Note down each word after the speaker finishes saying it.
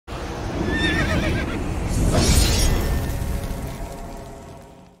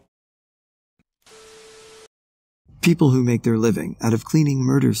People who make their living out of cleaning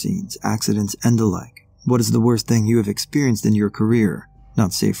murder scenes, accidents, and the like. What is the worst thing you have experienced in your career?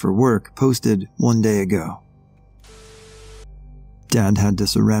 Not safe for work, posted 1 day ago. Dad had to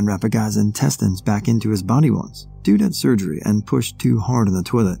saran wrap a guy's intestines back into his body once. Dude had surgery and pushed too hard on the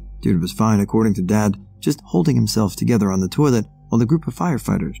toilet. Dude was fine according to Dad, just holding himself together on the toilet while the group of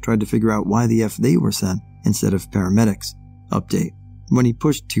firefighters tried to figure out why the F they were sent instead of paramedics. Update. When he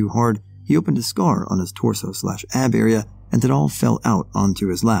pushed too hard, he opened a scar on his torso/ab area and it all fell out onto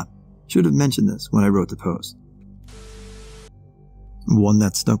his lap. Should have mentioned this when I wrote the post. One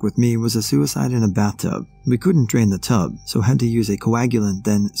that stuck with me was a suicide in a bathtub. We couldn't drain the tub, so had to use a coagulant,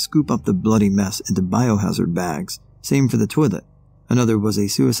 then scoop up the bloody mess into biohazard bags. Same for the toilet. Another was a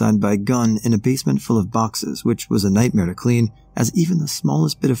suicide by gun in a basement full of boxes, which was a nightmare to clean, as even the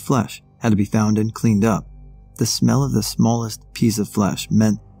smallest bit of flesh had to be found and cleaned up. The smell of the smallest piece of flesh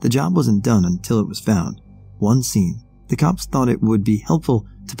meant the job wasn't done until it was found. One scene, the cops thought it would be helpful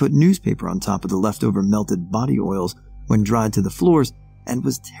to put newspaper on top of the leftover melted body oils when dried to the floors, and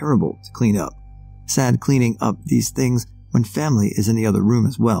was terrible to clean up. Sad cleaning up these things when family is in the other room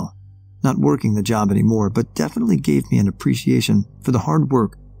as well. Not working the job anymore, but definitely gave me an appreciation for the hard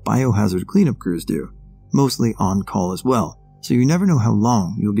work biohazard cleanup crews do. Mostly on call as well, so you never know how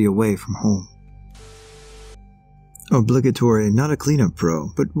long you'll be away from home. Obligatory, not a cleanup pro,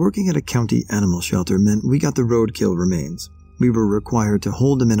 but working at a county animal shelter meant we got the roadkill remains. We were required to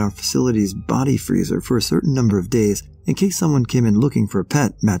hold them in our facility's body freezer for a certain number of days in case someone came in looking for a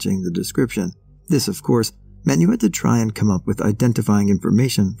pet matching the description. This, of course, meant you had to try and come up with identifying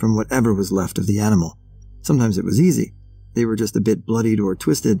information from whatever was left of the animal. Sometimes it was easy. They were just a bit bloodied or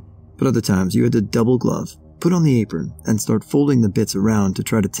twisted, but other times you had to double glove, put on the apron, and start folding the bits around to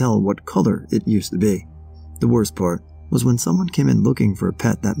try to tell what color it used to be. The worst part was when someone came in looking for a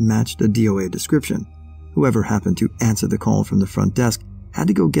pet that matched a DOA description. Whoever happened to answer the call from the front desk had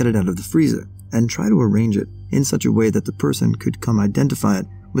to go get it out of the freezer and try to arrange it in such a way that the person could come identify it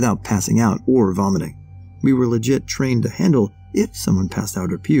without passing out or vomiting. We were legit trained to handle if someone passed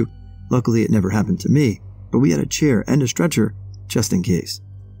out or puked. Luckily, it never happened to me, but we had a chair and a stretcher just in case.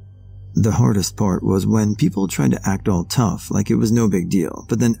 The hardest part was when people tried to act all tough like it was no big deal,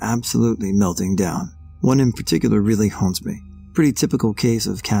 but then absolutely melting down. One in particular really haunts me. Pretty typical case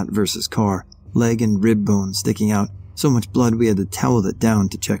of cat versus car. Leg and rib bones sticking out, so much blood we had to towel it down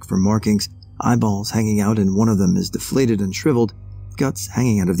to check for markings, eyeballs hanging out and one of them is deflated and shriveled, guts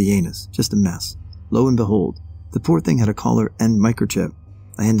hanging out of the anus, just a mess. Lo and behold, the poor thing had a collar and microchip.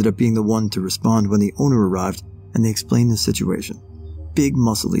 I ended up being the one to respond when the owner arrived and they explained the situation. Big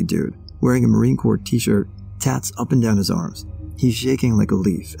muscly dude, wearing a Marine Corps t-shirt, tats up and down his arms. He's shaking like a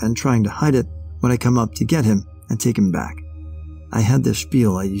leaf and trying to hide it when I come up to get him and take him back. I had this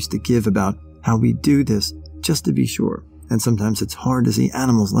spiel I used to give about how we do this just to be sure, and sometimes it's hard to see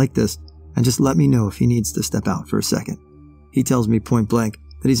animals like this, and just let me know if he needs to step out for a second. He tells me point blank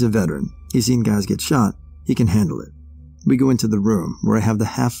that he's a veteran, he's seen guys get shot, he can handle it. We go into the room where I have the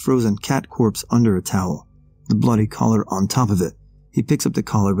half-frozen cat corpse under a towel, the bloody collar on top of it. He picks up the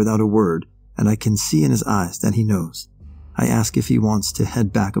collar without a word, and I can see in his eyes that he knows. I ask if he wants to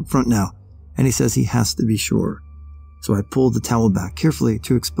head back up front now, and he says he has to be sure. So I pulled the towel back carefully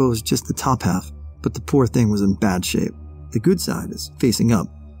to expose just the top half, but the poor thing was in bad shape. The good side is facing up,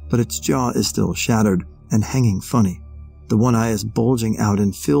 but its jaw is still shattered and hanging funny. The one eye is bulging out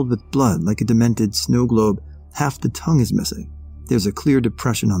and filled with blood like a demented snow globe. Half the tongue is missing. There's a clear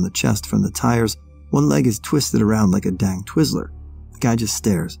depression on the chest from the tires. One leg is twisted around like a dang Twizzler. The guy just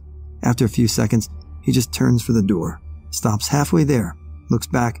stares. After a few seconds, he just turns for the door, stops halfway there, looks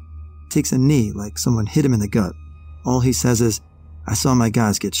back, takes a knee like someone hit him in the gut. All he says is, "I saw my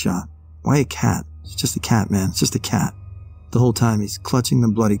guys get shot. Why a cat? It's just a cat, man. It's just a cat." The whole time he's clutching the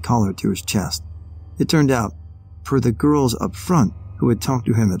bloody collar to his chest. It turned out, per the girls up front who had talked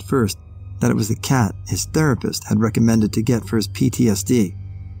to him at first, that it was the cat his therapist had recommended to get for his PTSD.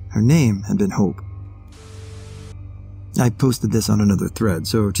 Her name had been Hope. I posted this on another thread,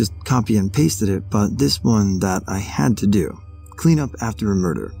 so just copy and pasted it, but this one that I had to do. Clean up after a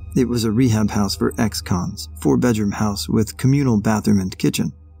murder. It was a rehab house for ex-cons, 4-bedroom house with communal bathroom and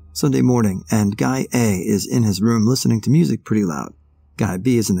kitchen. Sunday morning, and Guy A is in his room listening to music pretty loud. Guy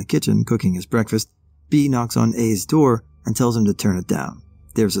B is in the kitchen cooking his breakfast. B knocks on A's door and tells him to turn it down.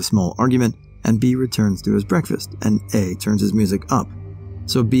 There's a small argument, and B returns to his breakfast, and A turns his music up.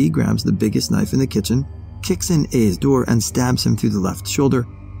 So B grabs the biggest knife in the kitchen, kicks in A's door, and stabs him through the left shoulder,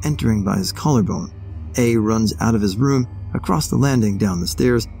 entering by his collarbone. A runs out of his room, across the landing, down the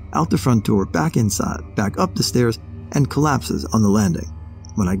stairs, out the front door, back inside, back up the stairs, and collapses on the landing.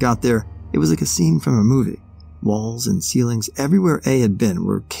 When I got there, it was like a scene from a movie. Walls and ceilings everywhere A had been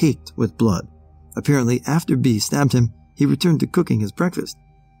were caked with blood. Apparently, after B stabbed him, he returned to cooking his breakfast.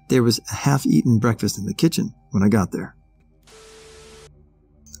 There was a half-eaten breakfast in the kitchen when I got there.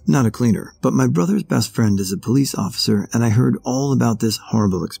 Not a cleaner, but my brother's best friend is a police officer, and I heard all about this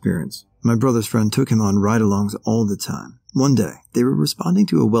horrible experience. My brother's friend took him on ride-alongs all the time. One day, they were responding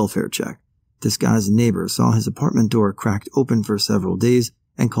to a welfare check. This guy's neighbor saw his apartment door cracked open for several days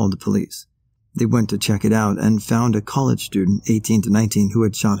and called the police. They went to check it out and found a college student, 18 to 19, who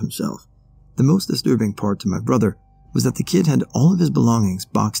had shot himself. The most disturbing part to my brother was that the kid had all of his belongings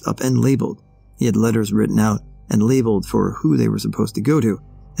boxed up and labeled. He had letters written out and labeled for who they were supposed to go to,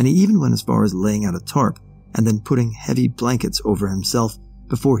 and he even went as far as laying out a tarp and then putting heavy blankets over himself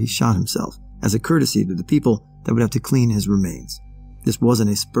before he shot himself, as a courtesy to the people that would have to clean his remains. This wasn't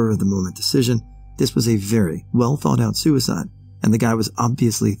a spur-of-the-moment decision. This was a very well-thought-out suicide, and the guy was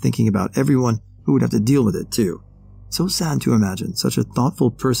obviously thinking about everyone who would have to deal with it too. So sad to imagine such a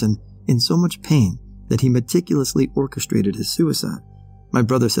thoughtful person in so much pain that he meticulously orchestrated his suicide. My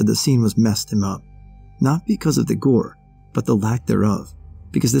brother said the scene was messed him up. Not because of the gore, but the lack thereof,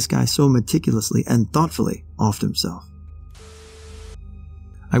 because this guy so meticulously and thoughtfully offed himself.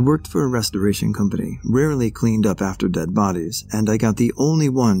 I worked for a restoration company, rarely cleaned up after dead bodies, and I got the only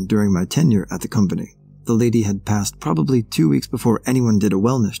one during my tenure at the company. The lady had passed probably 2 weeks before anyone did a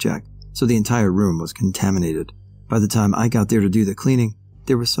wellness check, so the entire room was contaminated. By the time I got there to do the cleaning,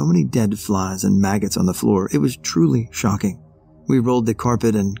 there were so many dead flies and maggots on the floor, it was truly shocking. We rolled the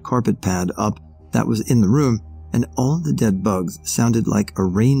carpet and carpet pad up that was in the room, and all of the dead bugs sounded like a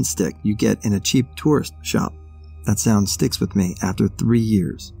rain stick you get in a cheap tourist shop. That sound sticks with me after 3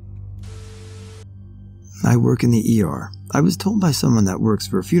 years. I work in the ER. I was told by someone that works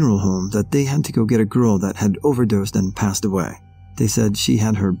for a funeral home that they had to go get a girl that had overdosed and passed away. They said she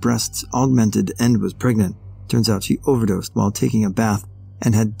had her breasts augmented and was pregnant. Turns out she overdosed while taking a bath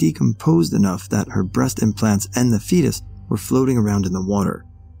and had decomposed enough that her breast implants and the fetus were floating around in the water.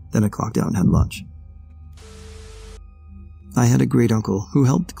 Then I clocked out and had lunch. I had a great uncle who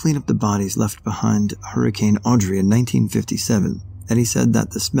helped clean up the bodies left behind Hurricane Audrey in 1957, and he said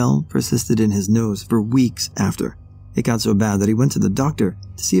that the smell persisted in his nose for weeks after. It got so bad that he went to the doctor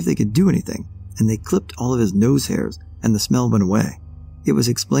to see if they could do anything, and they clipped all of his nose hairs, and the smell went away. It was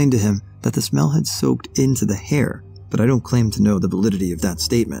explained to him that the smell had soaked into the hair, but I don't claim to know the validity of that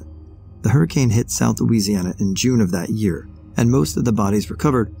statement. The hurricane hit South Louisiana in June of that year, and most of the bodies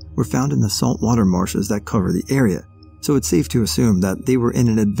recovered were found in the saltwater marshes that cover the area, so it's safe to assume that they were in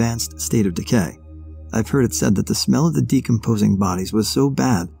an advanced state of decay. I've heard it said that the smell of the decomposing bodies was so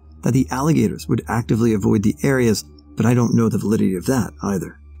bad that the alligators would actively avoid the areas, but I don't know the validity of that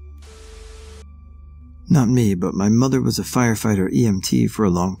either. Not me, but my mother was a firefighter EMT for a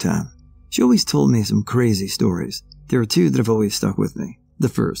long time. She always told me some crazy stories. There are two that have always stuck with me. The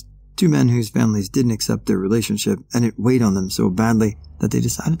first, 2 men whose families didn't accept their relationship, and it weighed on them so badly that they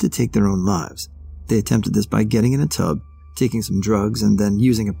decided to take their own lives. They attempted this by getting in a tub, taking some drugs, and then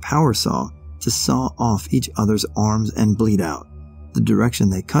using a power saw to saw off each other's arms and bleed out. The direction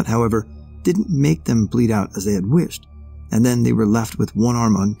they cut, however, didn't make them bleed out as they had wished, and then they were left with one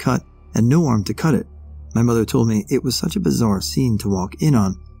arm uncut and no arm to cut it. My mother told me it was such a bizarre scene to walk in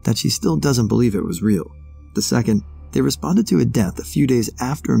on that she still doesn't believe it was real. The second, they responded to a death a few days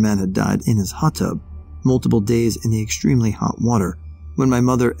after a man had died in his hot tub, multiple days in the extremely hot water. When my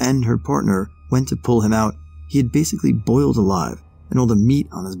mother and her partner went to pull him out, he had basically boiled alive, and all the meat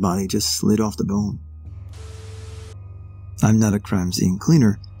on his body just slid off the bone. I'm not a crime scene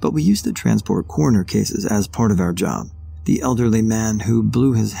cleaner, but we used to transport coroner cases as part of our job. The elderly man who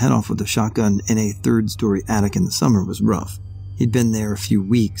blew his head off with a shotgun in a 3rd-story attic in the summer was rough. He'd been there a few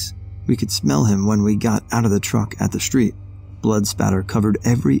weeks. We could smell him when we got out of the truck at the street. Blood spatter covered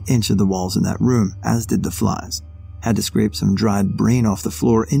every inch of the walls in that room, as did the flies. Had to scrape some dried brain off the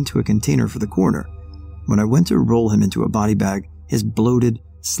floor into a container for the coroner. When I went to roll him into a body bag, his bloated,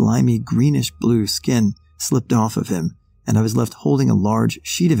 slimy, greenish-blue skin slipped off of him, and I was left holding a large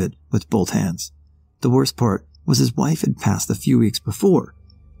sheet of it with both hands. The worst part was his wife had passed a few weeks before.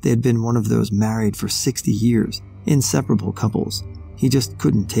 They had been one of those married for 60 years, inseparable couples. He just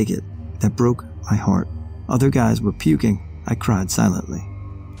couldn't take it. That broke my heart. Other guys were puking. I cried silently.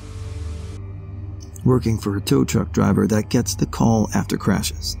 Working for a tow truck driver that gets the call after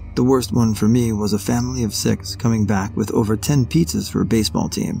crashes. The worst one for me was a family of 6 coming back with over 10 pizzas for a baseball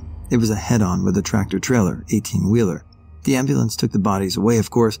team. It was a head-on with a tractor-trailer, 18-wheeler. The ambulance took the bodies away,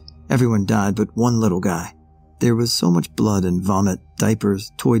 of course. Everyone died but one little guy. There was so much blood and vomit,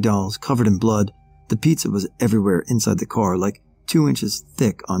 diapers, toy dolls covered in blood. The pizza was everywhere inside the car, like 2 inches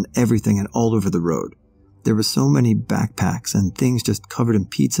thick on everything and all over the road. There were so many backpacks and things just covered in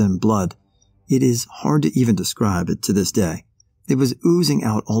pizza and blood. It is hard to even describe it to this day. It was oozing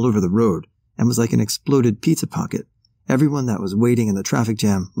out all over the road and was like an exploded pizza pocket. Everyone that was waiting in the traffic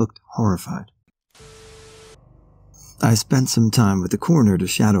jam looked horrified. I spent some time with the coroner to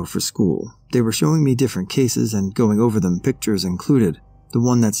shadow for school. They were showing me different cases and going over them, pictures included. The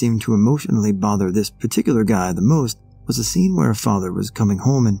one that seemed to emotionally bother this particular guy the most was a scene where a father was coming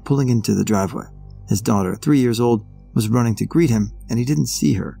home and pulling into the driveway. His daughter, 3 years old, was running to greet him, and he didn't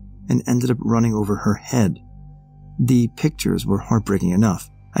see her and ended up running over her head. The pictures were heartbreaking enough.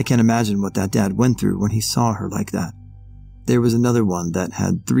 I can't imagine what that dad went through when he saw her like that. There was another one that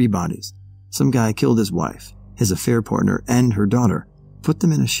had 3 bodies. Some guy killed his wife, his affair partner, and her daughter, put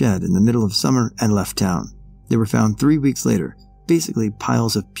them in a shed in the middle of summer, and left town. They were found 3 weeks later, basically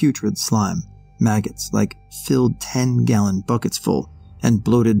piles of putrid slime, maggots, like filled 10-gallon buckets full, and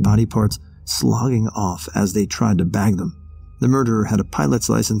bloated body parts slogging off as they tried to bag them. The murderer had a pilot's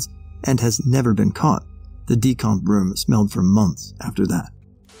license and has never been caught. The decomp room smelled for months after that.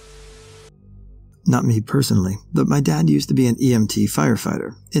 Not me personally, but my dad used to be an EMT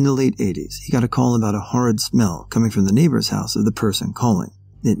firefighter. In the late 80s, he got a call about a horrid smell coming from the neighbor's house of the person calling.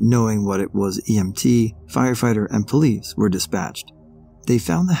 Knowing what it was, EMT, firefighter, and police were dispatched. They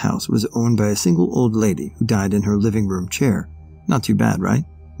found the house was owned by a single old lady who died in her living room chair. Not too bad, right?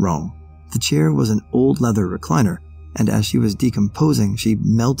 Wrong. The chair was an old leather recliner, and as she was decomposing, she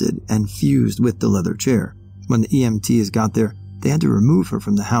melted and fused with the leather chair. When the EMTs got there, they had to remove her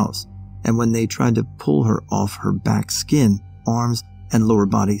from the house, and when they tried to pull her off, her back skin, arms, and lower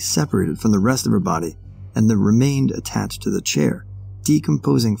body separated from the rest of her body, and then remained attached to the chair.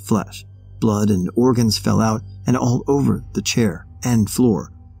 Decomposing flesh, blood, and organs fell out and all over the chair and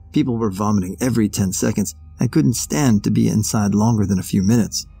floor. People were vomiting every 10 seconds and couldn't stand to be inside longer than a few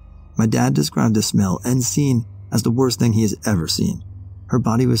minutes. My dad described the smell and scene as the worst thing he has ever seen. Her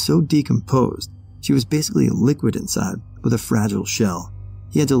body was so decomposed, she was basically liquid inside with a fragile shell.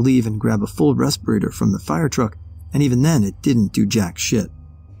 He had to leave and grab a full respirator from the fire truck, and even then it didn't do jack shit.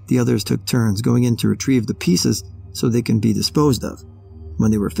 The others took turns going in to retrieve the pieces so they can be disposed of. When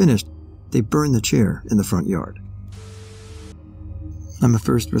they were finished, they burned the chair in the front yard. I'm a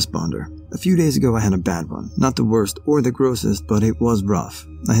first responder. A few days ago I had a bad one. Not the worst or the grossest, but it was rough.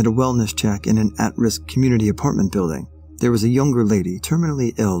 I had a wellness check in an at-risk community apartment building. There was a younger lady,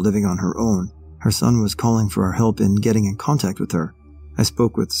 terminally ill, living on her own. Her son was calling for our help in getting in contact with her. I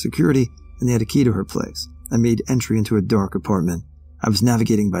spoke with security, and they had a key to her place. I made entry into a dark apartment. I was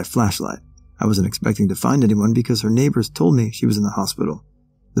navigating by flashlight. I wasn't expecting to find anyone because her neighbors told me she was in the hospital.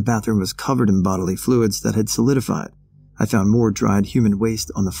 The bathroom was covered in bodily fluids that had solidified. I found more dried human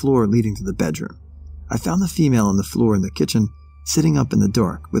waste on the floor leading to the bedroom. I found the female on the floor in the kitchen, sitting up in the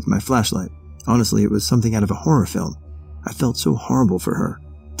dark with my flashlight. Honestly, it was something out of a horror film. I felt so horrible for her,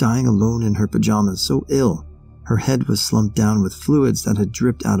 dying alone in her pajamas, so ill. Her head was slumped down with fluids that had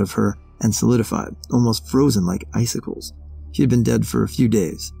dripped out of her and solidified, almost frozen like icicles. She had been dead for a few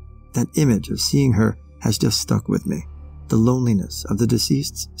days. That image of seeing her has just stuck with me. The loneliness of the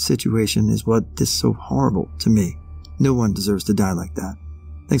deceased's situation is what is so horrible to me. No one deserves to die like that.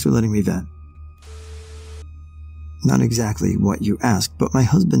 Thanks for letting me vent. Not exactly what you asked, but my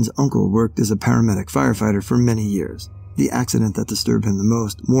husband's uncle worked as a paramedic firefighter for many years. The accident that disturbed him the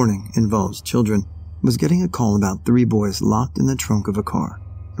most, warning, involves children, was getting a call about 3 boys locked in the trunk of a car.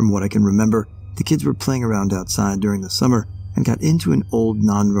 From what I can remember, the kids were playing around outside during the summer and got into an old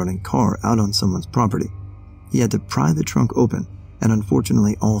non-running car out on someone's property. He had to pry the trunk open, and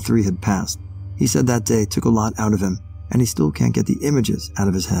unfortunately all 3 had passed. He said that day took a lot out of him, and he still can't get the images out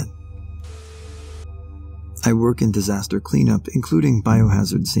of his head. I work in disaster cleanup, including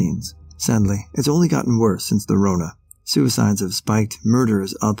biohazard scenes. Sadly, it's only gotten worse since the Rona. Suicides have spiked, murder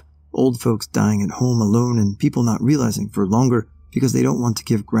is up, old folks dying at home alone, and people not realizing for longer because they don't want to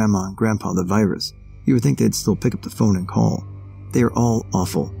give grandma and grandpa the virus. You would think they'd still pick up the phone and call. They are all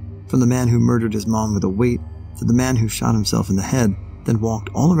awful. From the man who murdered his mom with a weight, to the man who shot himself in the head, then walked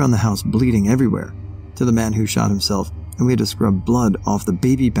all around the house bleeding everywhere, to the man who shot himself and we had to scrub blood off the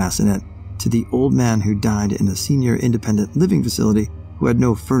baby bassinet, to the old man who died in a senior independent living facility who had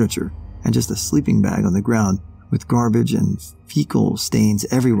no furniture and just a sleeping bag on the ground with garbage and fecal stains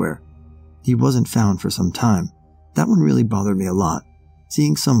everywhere. He wasn't found for some time. That one really bothered me a lot.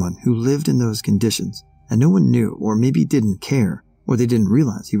 Seeing someone who lived in those conditions and no one knew or maybe didn't care or they didn't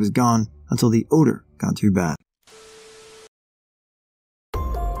realize he was gone until the odor got too bad.